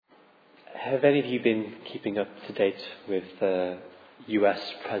Have any of you been keeping up to date with the US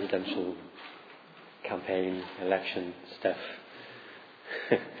presidential campaign, election stuff?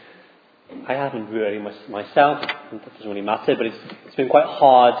 I haven't really myself. It doesn't really matter, but it's been quite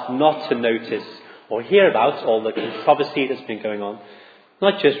hard not to notice or hear about all the controversy that's been going on,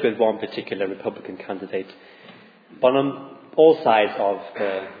 not just with one particular Republican candidate, but on all sides of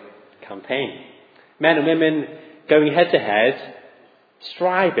the campaign. Men and women going head to head,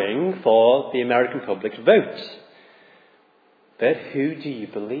 striving for the American public's vote. But who do you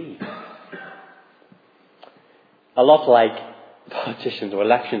believe? A lot like politicians or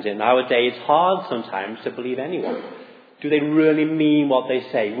elections in nowadays, it's hard sometimes to believe anyone. Do they really mean what they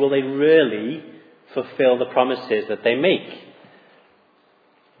say? Will they really fulfill the promises that they make?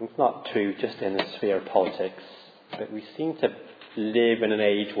 It's not true just in the sphere of politics, but we seem to live in an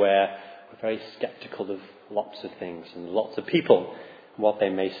age where we're very sceptical of lots of things and lots of people, what they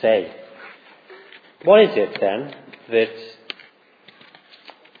may say. What is it then that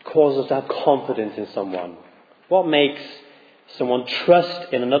causes us to have confidence in someone? What makes someone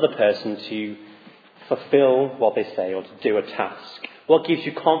trust in another person to fulfill what they say or to do a task? What gives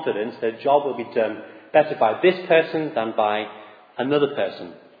you confidence that a job will be done better by this person than by another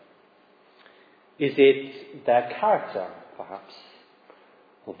person? Is it their character, perhaps?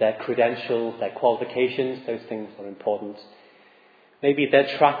 Or their credentials, their qualifications? Those things are important. Maybe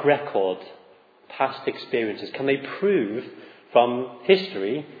their track record, past experiences. Can they prove from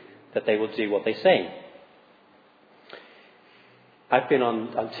history that they will do what they say? I've been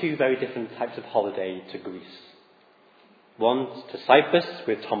on two very different types of holiday to Greece. One to Cyprus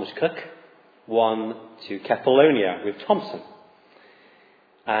with Thomas Cook, one to Kefalonia with Thompson.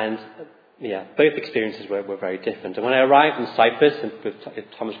 And both experiences were very different. And when I arrived in Cyprus with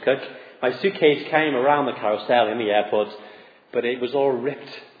Thomas Cook, my suitcase came around the carousel in the airport, but it was all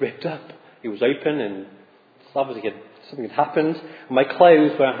ripped up. It was open and obviously something had happened, and my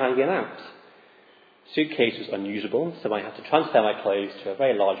clothes were hanging out. Suitcase was unusable, so I had to transfer my clothes to a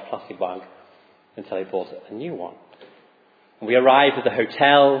very large plastic bag until I bought a new one. And we arrived at the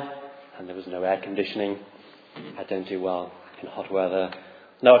hotel, and there was no air conditioning. I don't do well in hot weather.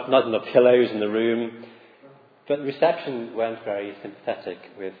 Not enough pillows in the room. But the reception weren't very sympathetic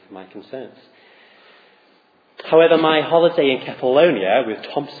with my concerns. However, my holiday in Kefalonia with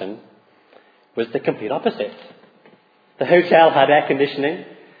Thompson was the complete opposite. The hotel had air conditioning,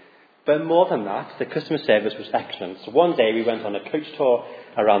 but more than that, the customer service was excellent. So one day we went on a coach tour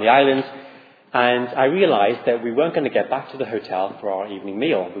around the island, and I realised that we weren't going to get back to the hotel for our evening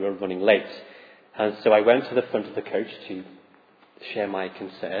meal. We were running late. And so I went to the front of the coach to share my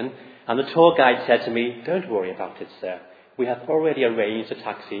concern, and the tour guide said to me, "Don't worry about it, sir. We have already arranged a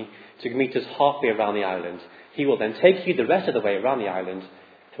taxi to meet us halfway around the island. He will then take you the rest of the way around the island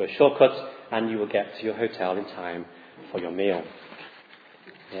to a shortcut, and you will get to your hotel in time for your meal."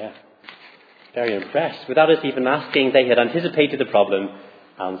 Yeah. Very impressed. Without us even asking, they had anticipated the problem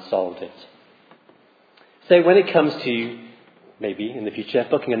and solved it. So when it comes to, maybe in the future,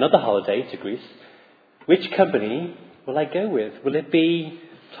 booking another holiday to Greece, which company will I go with? Will it be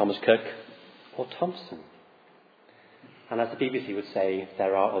Thomas Cook or Thompson? And as the BBC would say,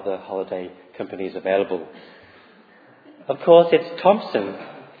 there are other holiday companies available. Of course, it's Thompson,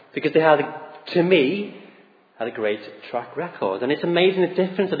 because they had a great track record. And it's amazing the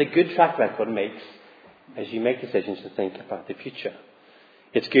difference that a good track record makes as you make decisions to think about the future.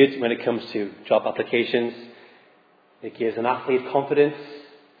 It's good when it comes to job applications. It gives an athlete confidence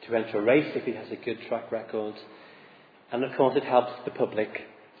to enter a race if he has a good track record. And of course, it helps the public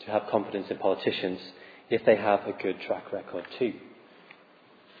to have confidence in politicians if they have a good track record too.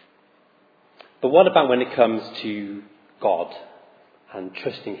 But what about when it comes to God and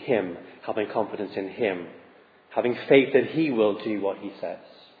trusting Him, having confidence in Him, having faith that He will do what He says?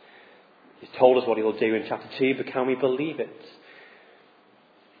 He's told us what He will do in chapter 2, but can we believe it?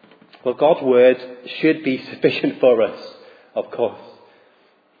 Well, God's word should be sufficient for us, of course.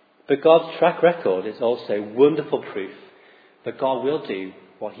 But God's track record is also wonderful proof that God will do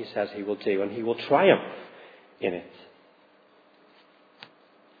what He says He will do, and He will triumph in it.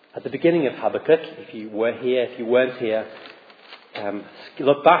 At the beginning of Habakkuk, if you were here, if you weren't here,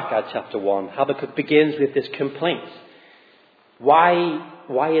 look back at chapter 1. Habakkuk begins with this complaint. Why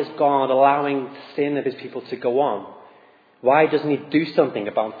is God allowing the sin of His people to go on? Why doesn't He do something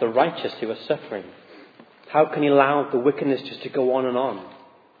about the righteous who are suffering? How can He allow the wickedness just to go on and on?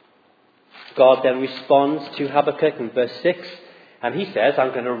 God then responds to Habakkuk in verse 6, and He says,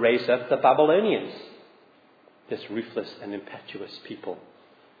 "I'm going to raise up the Babylonians," this ruthless and impetuous people.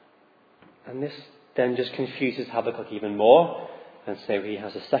 And this then just confuses Habakkuk even more, and so he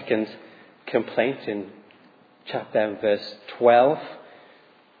has a second complaint in chapter verse 12.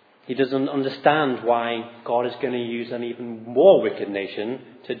 He doesn't understand why God is going to use an even more wicked nation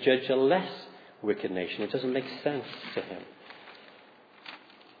to judge a less wicked nation. It doesn't make sense to him.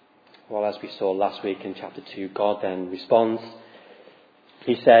 Well, as we saw last week in chapter 2, God then responds.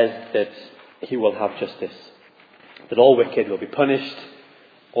 He says that he will have justice, that all wicked will be punished,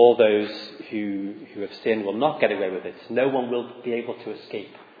 all those who have sinned will not get away with it. No one will be able to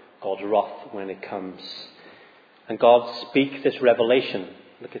escape God's wrath when it comes. And God speaks this revelation.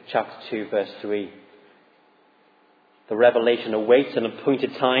 Look at chapter 2, verse 3. The revelation awaits an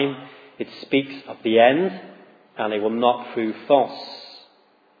appointed time. It speaks of the end, and it will not prove false.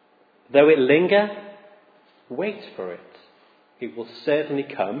 Though it linger, wait for it. It will certainly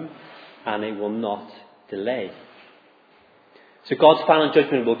come, and it will not delay. So God's final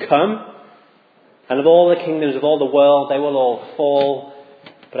judgment will come, and of all the kingdoms of all the world, they will all fall.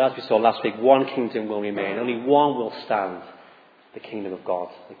 But as we saw last week, one kingdom will remain. Only one will stand. The kingdom of God.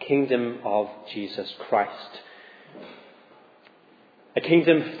 The kingdom of Jesus Christ. A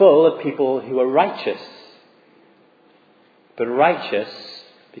kingdom full of people who are righteous. But righteous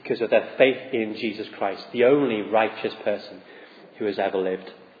because of their faith in Jesus Christ. The only righteous person who has ever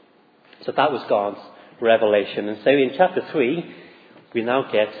lived. So that was God's revelation. And so in chapter 3, we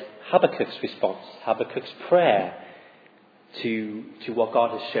now get Habakkuk's response. Habakkuk's prayer to what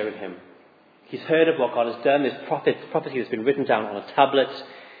God has shown him. He's heard of what God has done. This prophecy has been written down on a tablet.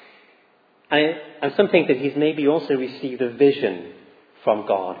 And some think that he's maybe also received a vision from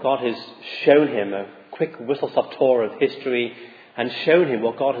God. God has shown him a quick whistle-stop tour of history and shown him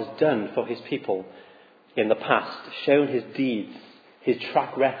what God has done for his people in the past. Shown his deeds, his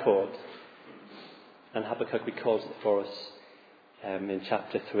track record. And Habakkuk records it for us in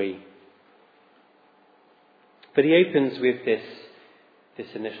chapter 3. But he opens with this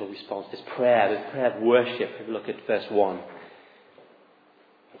initial response, this prayer of worship. If we look at verse 1.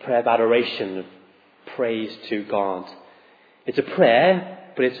 A prayer of adoration, of praise to God. It's a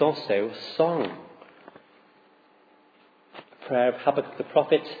prayer, but it's also a song. A prayer of Habakkuk the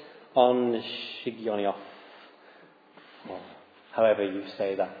prophet on Shigionoth. Or however you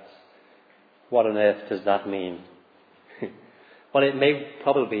say that. What on earth does that mean? Well, it may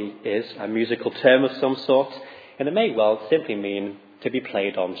probably is a musical term of some sort, and it may well simply mean to be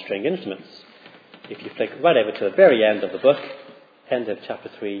played on string instruments. If you flick right over to the very end of the book, end of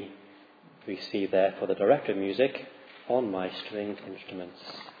chapter 3, we see there for the director of music, on my stringed instruments.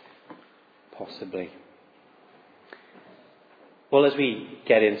 Possibly. Well, as we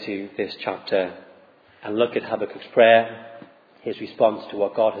get into this chapter and look at Habakkuk's prayer, his response to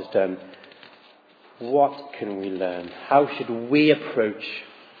what God has done, what can we learn? How should we approach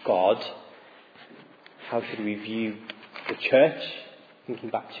God? How should we view the church? Thinking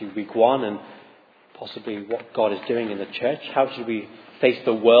back to week 1 and possibly what God is doing in the church. How should we face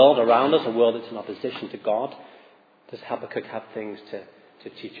the world around us, a world that's in opposition to God? Does Habakkuk have things to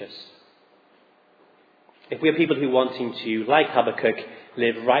teach us? If we're people who are wanting to, like Habakkuk,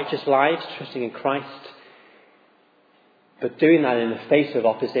 live righteous lives, trusting in Christ, but doing that in the face of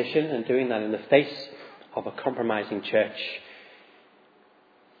opposition and doing that in the face of a compromising church,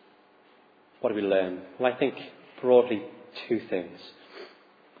 what do we learn? Well, I think broadly 2 things.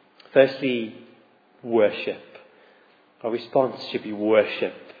 Firstly, worship. Our response should be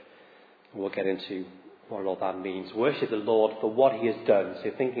worship. We'll get into what all that means. Worship the Lord for what he has done. So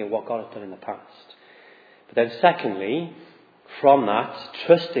thinking of what God has done in the past. But then secondly, from that,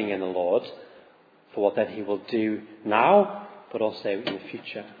 trusting in the Lord for what then he will do now, but also in the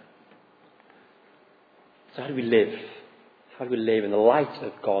future. So how do we live? How do we live in the light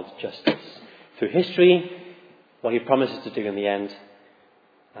of God's justice? Through history, what he promises to do in the end,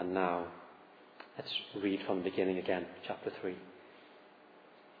 and now. Let's read from the beginning again, chapter 3.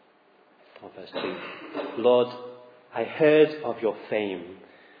 Verse 2. Lord, I heard of your fame,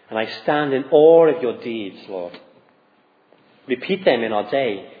 and I stand in awe of your deeds, Lord. Repeat them in our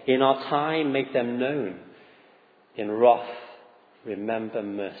day. In our time, make them known. In wrath, remember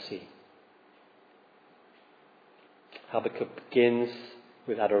mercy. Habakkuk begins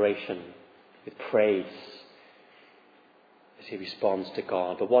with adoration, with praise, as he responds to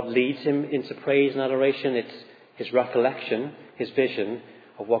God. But what leads him into praise and adoration? It's his recollection, his vision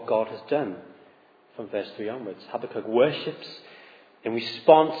of what God has done from verse 3 onwards. Habakkuk worships in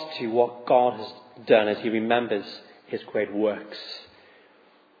response to what God has done as he remembers his great works.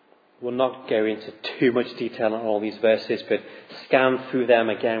 We'll not go into too much detail on all these verses, but scan through them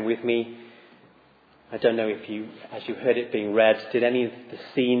again with me. I don't know if you, as you heard it being read, did any of the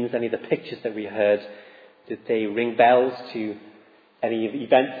scenes, any of the pictures that we heard, did they ring bells to Any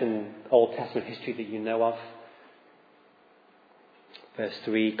events in Old Testament history that you know of? Verse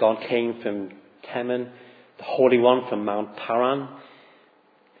 3, God came from Teman, the Holy One from Mount Paran.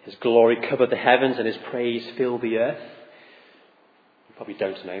 His glory covered the heavens and his praise filled the earth. You probably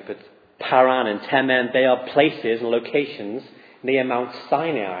don't know, but Paran and Teman, they are places and locations near Mount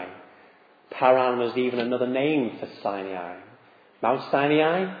Sinai. Paran was even another name for Sinai. Mount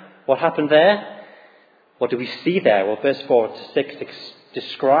Sinai, what happened there? What do we see there? Well, verse 4 to 6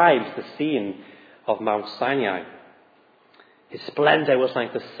 describes the scene of Mount Sinai. His splendour was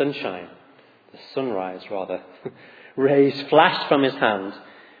like the sunshine, the sunrise rather. Rays flashed from his hand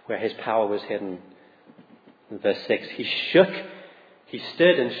where his power was hidden. In verse 6, he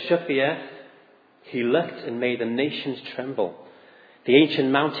stood and shook the earth. He looked and made the nations tremble. The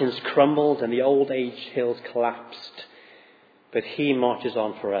ancient mountains crumbled and the old age hills collapsed. But he marches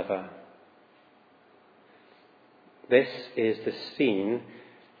on forever. This is the scene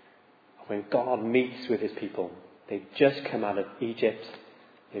when God meets with his people. They've just come out of Egypt.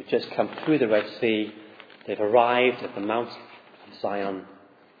 They've just come through the Red Sea. They've arrived at the Mount of Zion.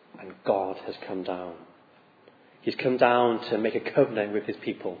 And God has come down. He's come down to make a covenant with his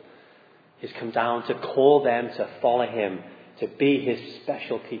people. He's come down to call them to follow him, to be his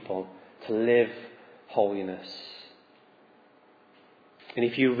special people, to live holiness. And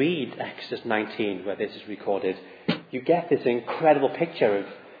if you read Exodus 19, where this is recorded, you get this incredible picture of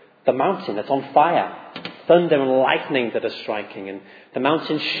the mountain that's on fire, thunder and lightning that are striking, and the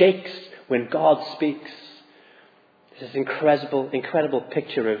mountain shakes when God speaks. This incredible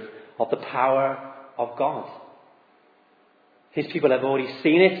picture of the power of God. His people have already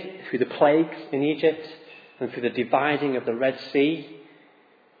seen it through the plagues in Egypt and through the dividing of the Red Sea.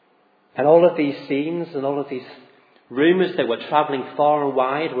 And all of these scenes and all of these rumours that were travelling far and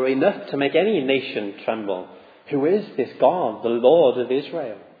wide were enough to make any nation tremble. Who is this God, the Lord of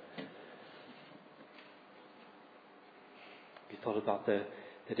Israel? We thought about the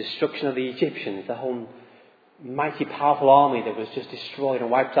destruction of the Egyptians, the whole mighty powerful army that was just destroyed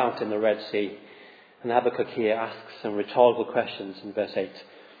and wiped out in the Red Sea. And Habakkuk here asks some rhetorical questions in verse 8.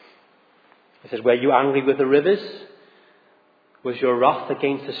 He says, were you angry with the rivers? Was your wrath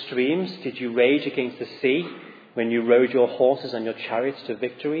against the streams? Did you rage against the sea when you rode your horses and your chariots to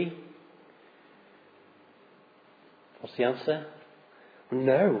victory? What's the answer?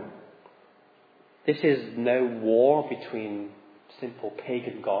 No. This is no war between simple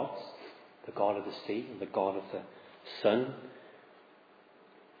pagan gods, the god of the sea and the god of the sun.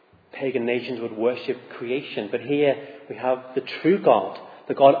 Pagan nations would worship creation, but here we have the true God,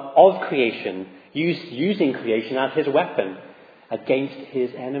 the God of creation, using creation as his weapon against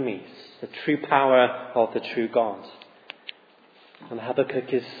his enemies, the true power of the true God. And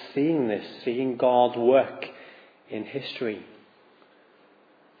Habakkuk is seeing this, seeing God's work in history.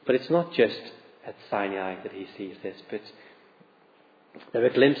 But it's not just at Sinai that he sees this, but there are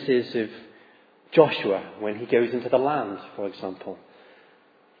glimpses of Joshua when he goes into the land, for example.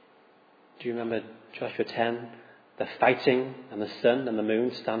 Do you remember Joshua 10? The fighting and the sun and the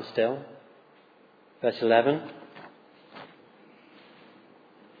moon stand still. Verse 11.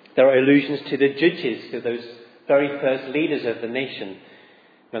 There are allusions to the judges, to those very first leaders of the nation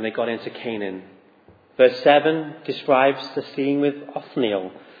when they got into Canaan. Verse 7 describes the scene with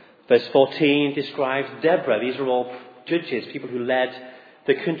Othniel. Verse 14 describes Deborah. These are all judges, people who led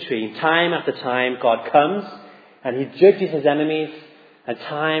the country. And time after time, God comes and he judges his enemies. And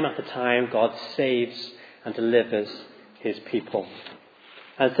time after time, God saves and delivers his people.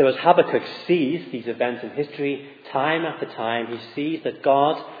 And so as Habakkuk sees these events in history, time after time, he sees that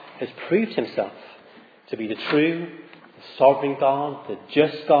God has proved himself to be the true, the sovereign God, the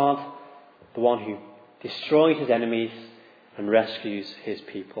just God, the one who destroys his enemies and rescues his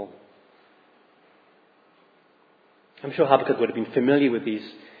people. I'm sure Habakkuk would have been familiar with these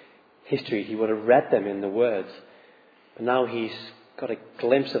histories. He would have read them in the Word. But now he's got a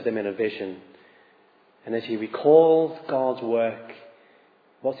glimpse of them in a vision. And as he recalls God's work,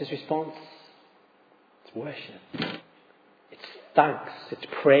 what's his response? It's worship. It's thanks. It's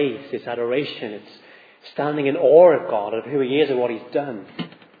praise. It's adoration. It's standing in awe of God, of who he is and what he's done.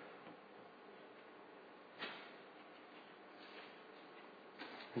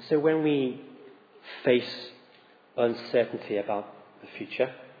 And so when we face uncertainty about the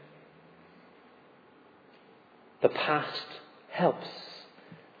future, the past helps.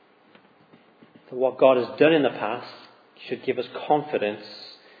 So what God has done in the past should give us confidence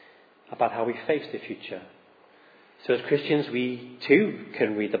about how we face the future. So as Christians, we too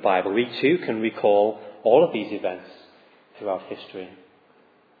can read the Bible. We too can recall all of these events throughout history.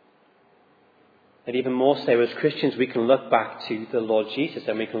 And even more so as Christians, we can look back to the Lord Jesus,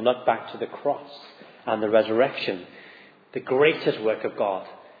 and we can look back to the cross and the resurrection, the greatest work of God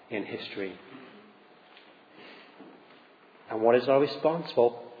in history. And what is our response?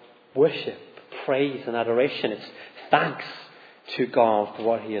 Well, worship, praise and adoration. It's thanks to God for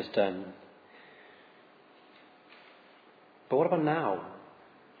what he has done. But what about now?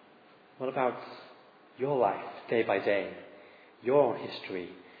 What about your life, day by day? Your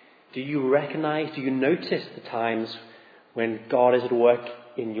history? Do you recognize, do you notice the times when God is at work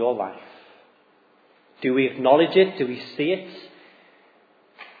in your life? Do we acknowledge it? Do we see it?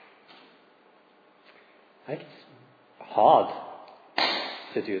 I think it's hard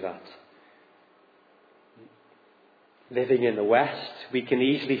to do that. Living in the West, we can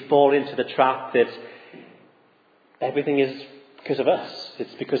easily fall into the trap that everything is because of us.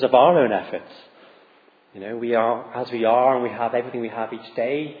 It's because of our own efforts. We are as we are, and we have everything we have each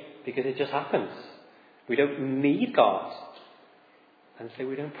day because it just happens. We don't need God, and so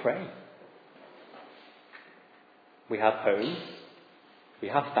we don't pray. We have homes, we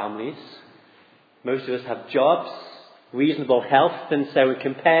have families, most of us have jobs, reasonable health, and so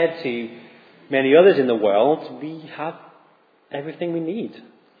compared to many others in the world, we have everything we need.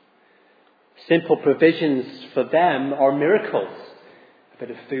 Simple provisions for them are miracles. A bit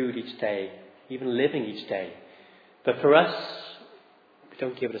of food each day, even living each day. But for us, we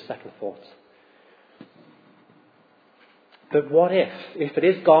don't give it a second thought. But what if it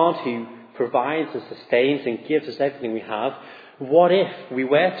is God who provides and sustains and gives us everything we have, what if we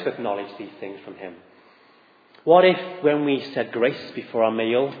were to acknowledge these things from him? What if when we said grace before our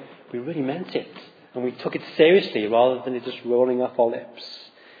meal, we really meant it and we took it seriously rather than it just rolling off our lips?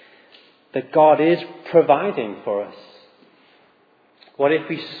 That God is providing for us. What if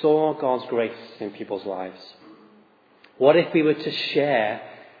we saw God's grace in people's lives? What if we were to share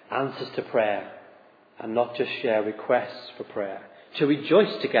answers to prayer and not just share requests for prayer? To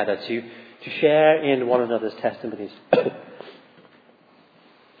rejoice together, to share in one another's testimonies.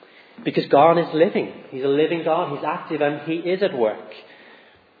 Because God is living. He's a living God. He's active and he is at work.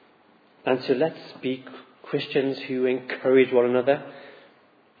 And so let's be Christians who encourage one another.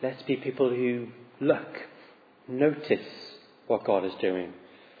 Let's be people who look, notice what God is doing.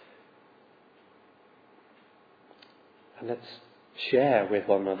 And let's share with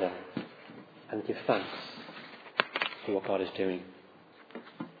one another and give thanks for what God is doing.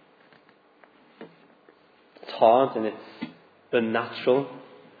 It's hard and it's unnatural.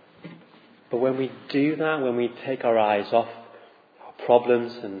 But when we do that, when we take our eyes off our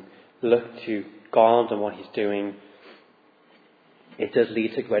problems and look to God and what he's doing, it does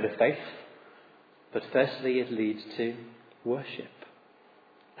lead to greater faith. But firstly, it leads to worship,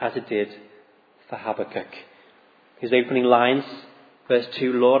 as it did for Habakkuk. His opening lines, verse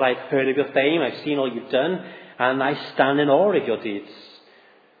 2, Lord, I've heard of your fame, I've seen all you've done, and I stand in awe of your deeds.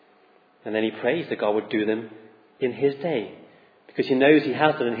 And then he prays that God would do them in his day. Because he knows he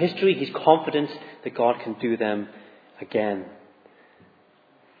has them in history, he's confident that God can do them again.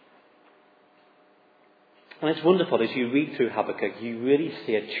 And it's wonderful, as you read through Habakkuk, you really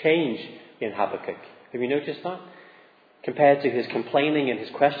see a change in Habakkuk. Have you noticed that? Compared to his complaining and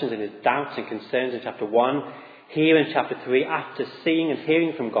his questions and his doubts and concerns in chapter 1, here in chapter 3, after seeing and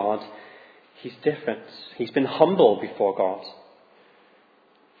hearing from God, he's different. He's been humble before God.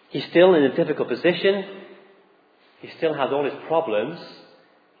 He's still in a difficult position. He still has all his problems,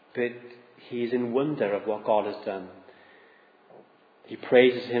 but he's in wonder of what God has done. He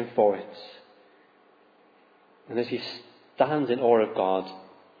praises him for it. And as he stands in awe of God,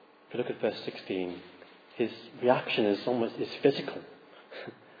 if you look at verse 16, his reaction is physical.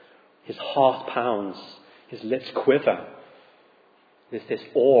 His heart pounds, his lips quiver. There's this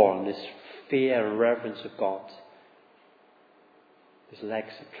awe and this fear and reverence of God. His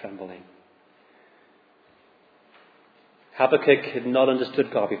legs are trembling. Habakkuk had not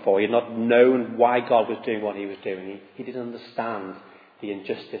understood God before. He had not known why God was doing what he was doing. He didn't understand the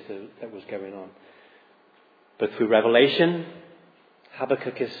injustice that was going on. But through revelation,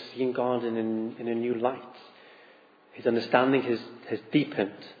 Habakkuk has seen God in a new light. His understanding has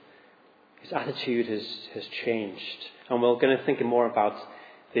deepened. His attitude has changed. And we're going to think more about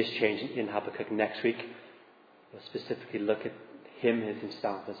this change in Habakkuk next week. We'll specifically look at him as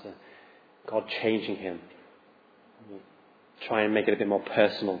himself as God changing him. We'll try and make it a bit more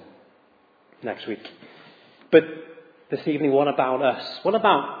personal next week. But this evening, what about us? What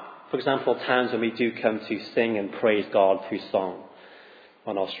about, for example, times when we do come to sing and praise God through song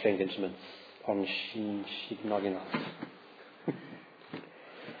on our stringed instruments, on Shignoginat?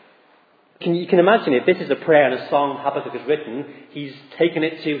 You can imagine if this is a prayer and a song Habakkuk has written, he's taken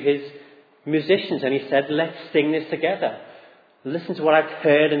it to his musicians, and he said, let's sing this together. Listen to what I've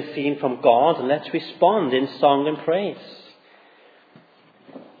heard and seen from God, and let's respond in song and praise.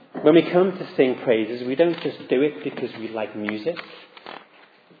 When we come to sing praises, we don't just do it because we like music.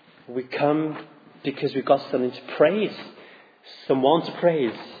 We come because we've got something to praise, someone to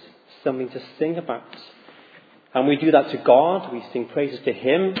praise, something to sing about. And we do that to God, we sing praises to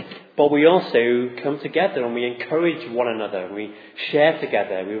Him, but we also come together and we encourage one another, we share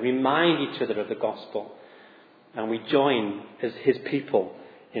together, we remind each other of the gospel, and we join as His people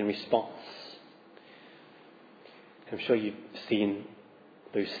in response. I'm sure you've seen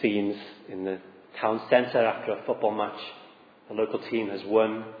those scenes in the town centre after a football match. The local team has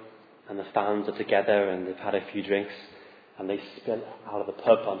won and the fans are together and they've had a few drinks and they spill out of the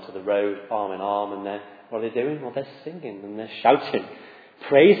pub onto the road arm in arm, and what are they doing? Well, they're singing and they're shouting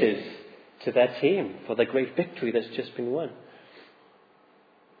praises to their team for the great victory that's just been won.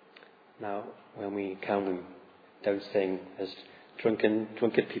 Now, when we come, we don't sing as drunken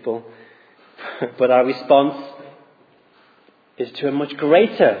people, but our response is to a much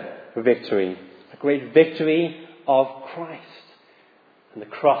greater victory, a great victory of Christ and the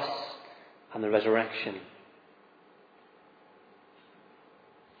cross and the resurrection.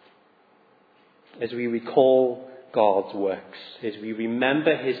 As we recall God's works, as we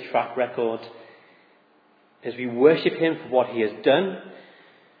remember His track record, as we worship Him for what He has done,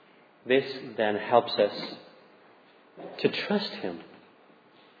 this then helps us to trust Him.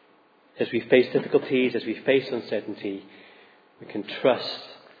 As we face difficulties, as we face uncertainty, we can trust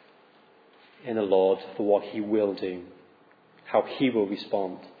in the Lord for what He will do, how He will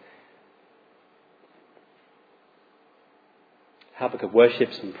respond. Habakkuk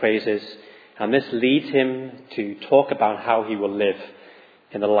worships and praises, and this leads him to talk about how he will live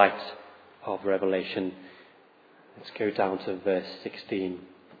in the light of Revelation. Let's go down to verse 16.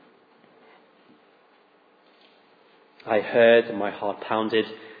 I heard and my heart pounded,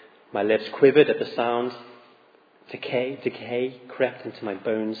 my lips quivered at the sound. Decay crept into my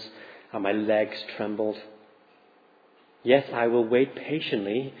bones and my legs trembled. Yet I will wait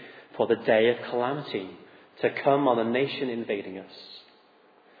patiently for the day of calamity to come on the nation invading us.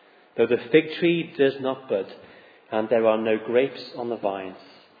 Though the fig tree does not bud and there are no grapes on the vines,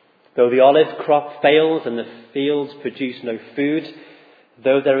 though the olive crop fails and the fields produce no food,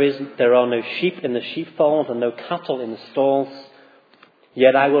 though there are no sheep in the sheepfold and no cattle in the stalls,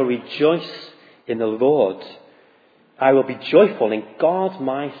 yet I will rejoice in the Lord. I will be joyful in God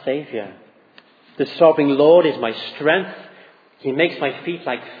my Saviour. The sovereign Lord is my strength. He makes my feet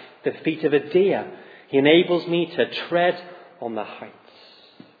like the feet of a deer. He enables me to tread on the heights.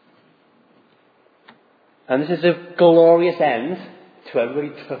 And this is a glorious end to a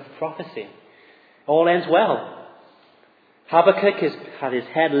really tough prophecy. All ends well. Habakkuk has had his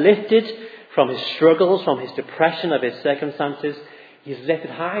head lifted from his struggles, from his depression of his circumstances. He's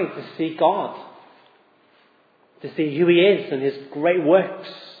lifted high to see God, to see who He is and His great works,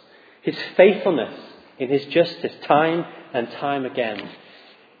 His faithfulness in His justice time and time again.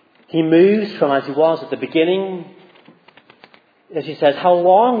 He moves from as he was at the beginning, as he says, how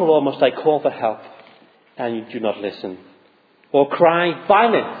long, Lord, must I call for help and you do not listen? Or cry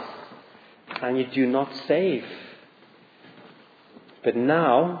violence and you do not save? But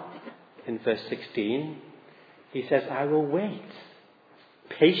now, in verse 16, he says, I will wait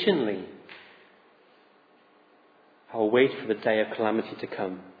patiently. I will wait for the day of calamity to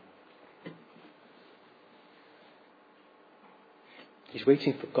come. He's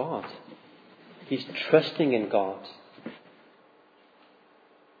waiting for God. He's trusting in God.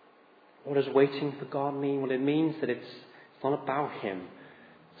 What does waiting for God mean? Well, it means that it's not about Him.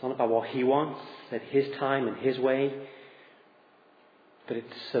 It's not about what He wants at His time and His way. But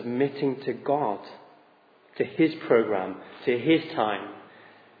it's submitting to God, to His program, to His time.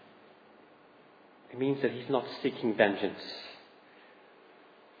 It means that He's not seeking vengeance.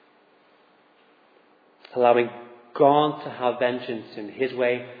 Allowing God to have vengeance in His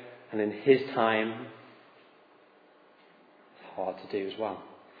way and in His time. It's hard to do as well.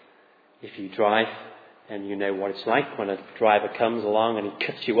 If you drive and you know what it's like when a driver comes along and he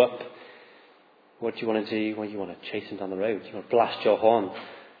cuts you up, what do you want to do? Well, you want to chase him down the road. You want to blast your horn.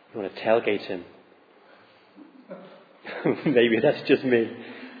 You want to tailgate him. Maybe that's just me.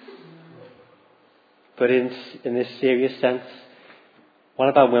 But in this serious sense, what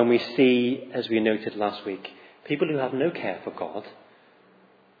about when we see, as we noted last week, people who have no care for God,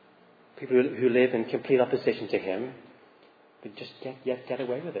 people who live in complete opposition to Him, but just get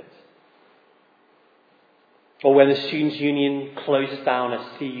away with it? Or when the Students' Union closes down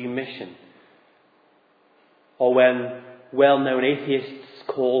a CU mission, or when well-known atheists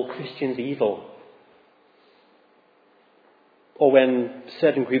call Christians evil. Or when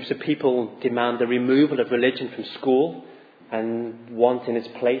certain groups of people demand the removal of religion from school and want in its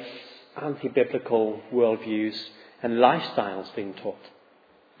place anti-biblical worldviews and lifestyles being taught.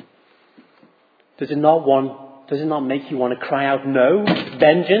 Does it not make you want to cry out, no,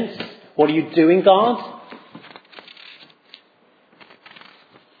 vengeance? What are you doing, God?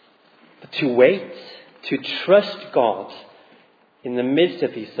 But to wait, to trust God in the midst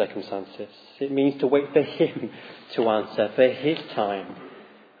of these circumstances, it means to wait for Him to answer, for His time.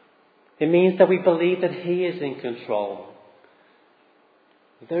 It means that we believe that He is in control.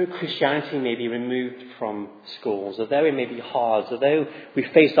 Although Christianity may be removed from schools, although it may be hard, although we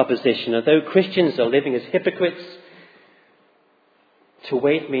face opposition, although Christians are living as hypocrites, to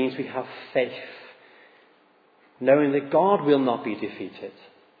wait means we have faith, knowing that God will not be defeated.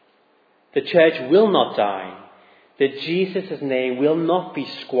 The church will not die. That Jesus' name will not be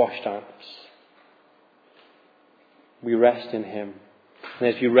squashed out. We rest in Him. And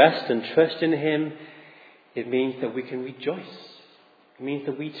as we rest and trust in Him, it means that we can rejoice. It means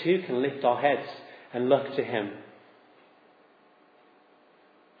that we too can lift our heads and look to Him.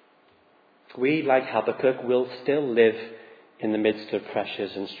 We, like Habakkuk, will still live in the midst of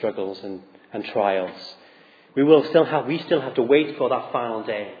pressures and struggles and trials. We still have to wait for that final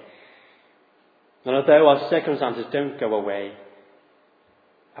day. And although our circumstances don't go away,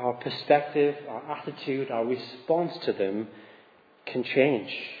 our perspective, our attitude, our response to them can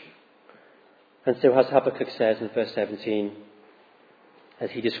change. And so as Habakkuk says in verse 17, as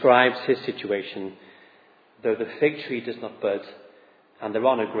he describes his situation, though the fig tree does not bud and there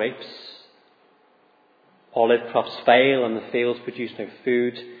are no grapes, olive crops fail and the fields produce no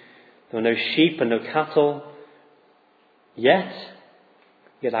food, there are no sheep and no cattle, yet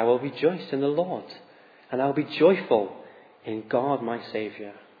I will rejoice in the Lord, and I will be joyful in God my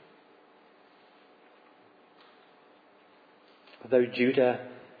Saviour. Although Judah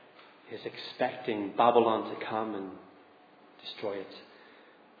is expecting Babylon to come and destroy it,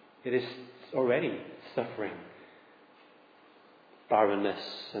 it is already suffering barrenness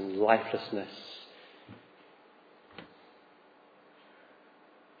and lifelessness.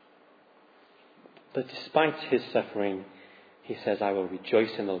 But despite his suffering, he says, I will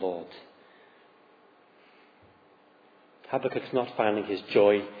rejoice in the Lord. Habakkuk's not finding his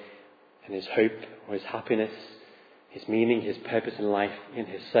joy and his hope or his happiness, his meaning, his purpose in life in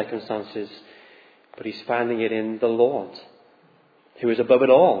his circumstances, but he's finding it in the Lord, who is above it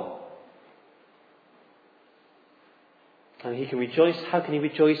all. And he can rejoice. How can he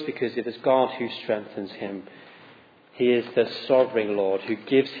rejoice? Because it is God who strengthens him. He is the sovereign Lord who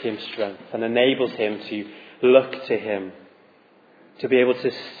gives him strength and enables him to look to him, to be able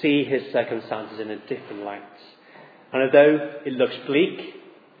to see his circumstances in a different light. And although it looks bleak,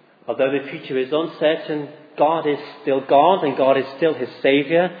 although the future is uncertain, God is still God and God is still his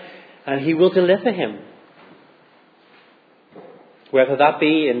Saviour, and he will deliver him. Whether that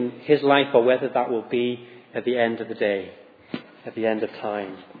be in his life or whether that will be at the end of the day, at the end of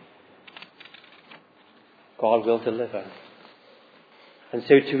time, God will deliver. And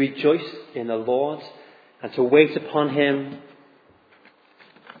so to rejoice in the Lord and to wait upon him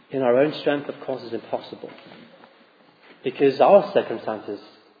in our own strength, of course, is impossible, because our circumstances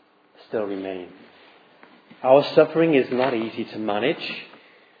still remain. Our suffering is not easy to manage,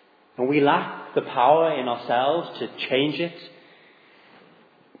 and we lack the power in ourselves to change it.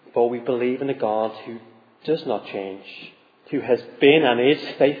 But we believe in a God who does not change, who has been and is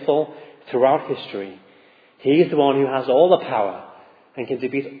faithful throughout history. He is the one who has all the power and can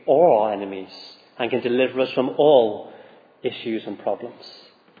defeat all our enemies and can deliver us from all issues and problems.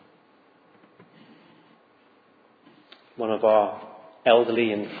 One of our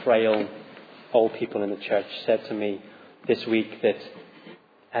elderly and frail old people in the church said to me this week that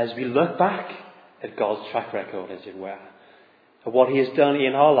as we look back at God's track record, as it were, of what he has done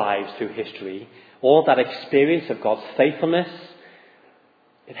in our lives through history, all that experience of God's faithfulness,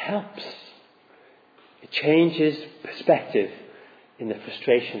 it helps. It changes perspective in the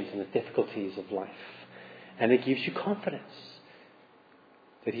frustrations and the difficulties of life. And it gives you confidence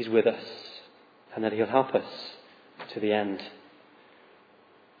that he's with us and that he'll help us to the end.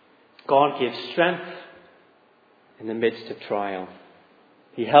 God gives strength in the midst of trial.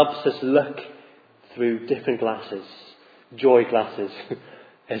 He helps us look through different glasses, joy glasses,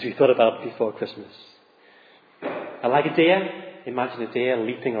 as we thought about before Christmas. I like a deer. Imagine a deer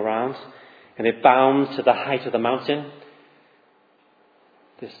leaping around, and it bounds to the height of the mountain.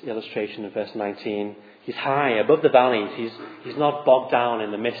 This illustration of verse 19. He's high above the valleys. He's not bogged down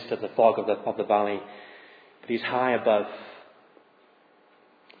in the mist of the fog of the valley, but he's high above.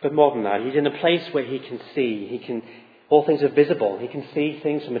 But more than that, he's in a place where he can see. All things are visible. He can see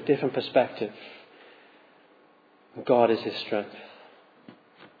things from a different perspective. God is his strength.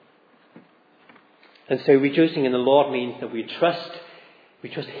 And so rejoicing in the Lord means that we trust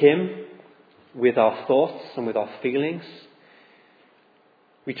him with our thoughts and with our feelings.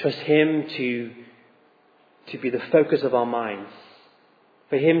 We trust him to be the focus of our minds.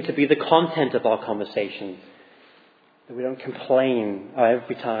 For him to be the content of our conversation. That we don't complain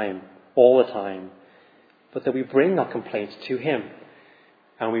every time, all the time. But that we bring our complaints to him.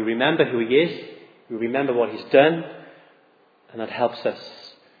 And we remember who he is. We remember what he's done. And that helps us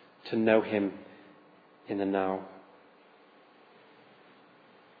to know him in the now.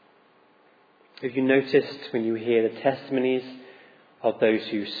 Have you noticed when you hear the testimonies of those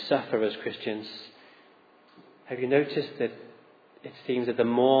who suffer as Christians, have you noticed that it seems that the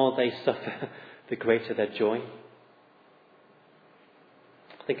more they suffer, the greater their joy?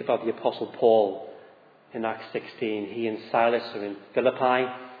 Think about the Apostle Paul in Acts 16. He and Silas are in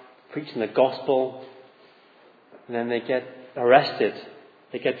Philippi preaching the gospel, and then they get arrested.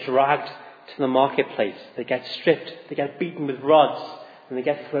 They get dragged to the marketplace. They get stripped. They get beaten with rods, and they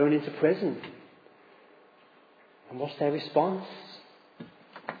get thrown into prison. And what's their response?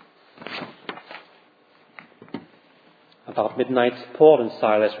 About midnight, Paul and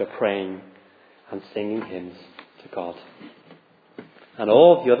Silas were praying and singing hymns to God. And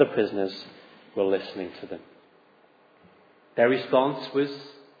all the other prisoners were listening to them. Their response was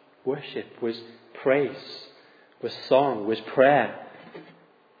worship, was praise, was song, was prayer.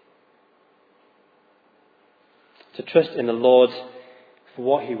 To trust in the Lord for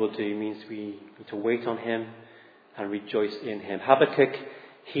what he will do means we need to wait on him and rejoice in him. Habakkuk,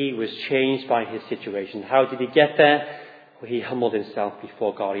 he was changed by his situation. How did he get there? Well, he humbled himself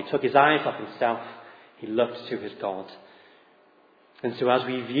before God. He took his eyes off himself. He looked to his God. And so as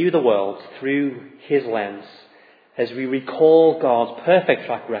we view the world through his lens, as we recall God's perfect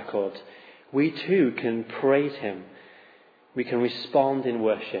track record, we too can praise him. We can respond in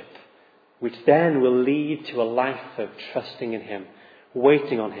worship, which then will lead to a life of trusting in him,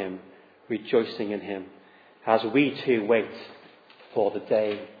 waiting on him, rejoicing in him, as we too wait for the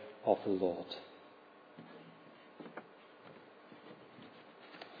day of the Lord.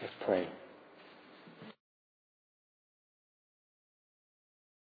 Let's pray.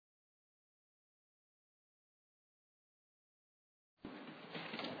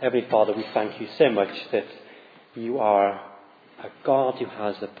 Heavenly Father, we thank you so much that you are a God who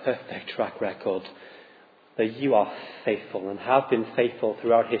has a perfect track record, that you are faithful and have been faithful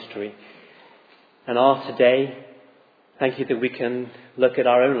throughout history and are today. Thank you that we can look at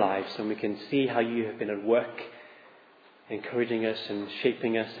our own lives and we can see how you have been at work, encouraging us and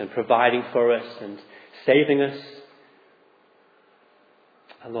shaping us and providing for us and saving us.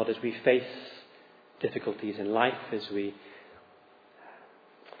 And Lord, as we face difficulties in life, as we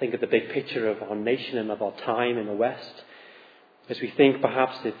think of the big picture of our nation and of our time in the West, as we think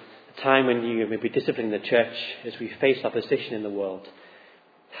perhaps the time when you may be disciplining the church, as we face opposition in the world,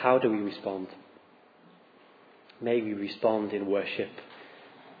 how do we respond? May we respond in worship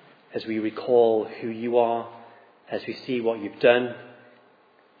as we recall who you are, as we see what you've done,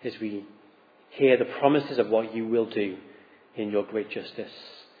 as we hear the promises of what you will do in your great justice.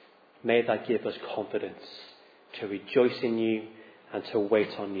 May that give us confidence to rejoice in you and to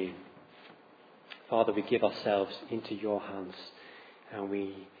wait on you. Father, we give ourselves into your hands and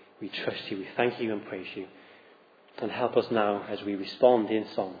we trust you, we thank you and praise you. And help us now as we respond in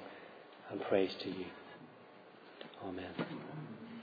song and praise to you. Amen.